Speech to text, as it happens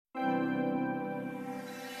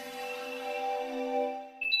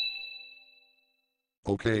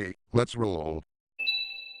Okay, let's roll.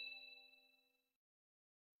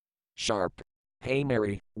 Sharp. Hey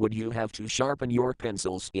Mary, would you have to sharpen your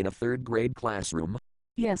pencils in a third grade classroom?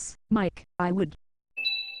 Yes, Mike, I would.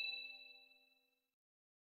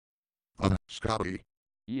 Scotty,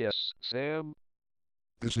 Yes, Sam.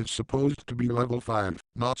 this is supposed to be level 5,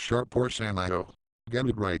 not sharp or Sanio. Get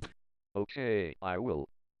it right. Okay, I will.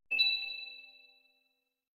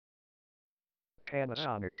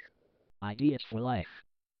 Panasonic. Ideas for life.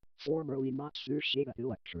 Formerly Matsushita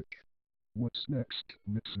Electric. What's next,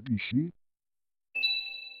 Mitsubishi?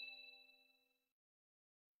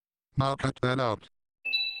 Now cut that out.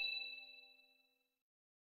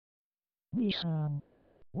 Nissan.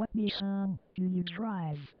 What Nissan do you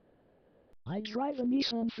drive? I drive a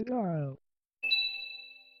Nissan Figaro.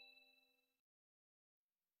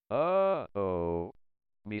 Uh-oh.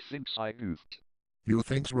 Methinks I goofed. You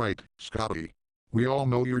think's right, Scotty. We all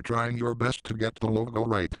know you're trying your best to get the logo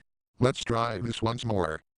right. Let's try this once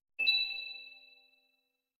more.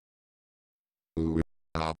 Ooh,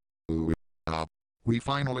 ah, ooh, ah. We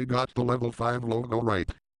finally got the level 5 logo right.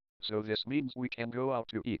 So this means we can go out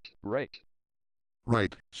to eat, right?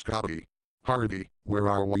 Right, Scotty. Hardy, where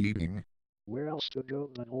are we eating? Where else to go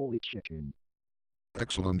but Holy Chicken?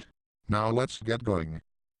 Excellent. Now let's get going.